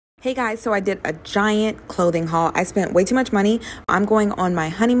Hey guys, so I did a giant clothing haul. I spent way too much money. I'm going on my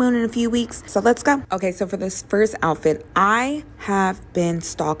honeymoon in a few weeks, so let's go. Okay, so for this first outfit, I have been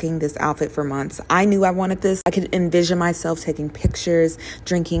stalking this outfit for months. I knew I wanted this. I could envision myself taking pictures,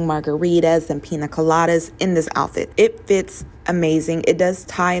 drinking margaritas and pina coladas in this outfit. It fits amazing. It does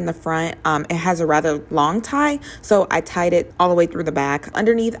tie in the front. It has a rather long tie, so I tied it all the way through the back.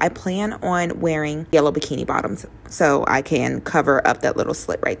 Underneath, I plan on wearing yellow bikini bottoms so I can cover up that little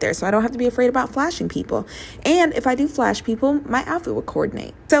slit right there, so I don't have to be afraid about flashing people. And if I do flash people, my outfit will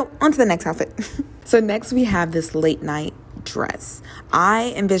coordinate. So on to the next outfit. So next we have this late night dress.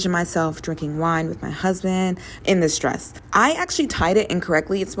 I envision myself drinking wine with my husband in this dress. I actually tied it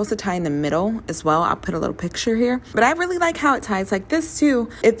incorrectly. It's supposed to tie in the middle as well. I'll put a little picture here, but I really like how it ties like this too.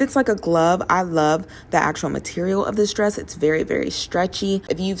 It fits like a glove. I love the actual material of this dress. It's very, very stretchy.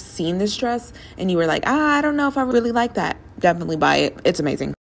 If you've seen this dress and you were like, I don't know if I really like that, definitely buy it. It's amazing.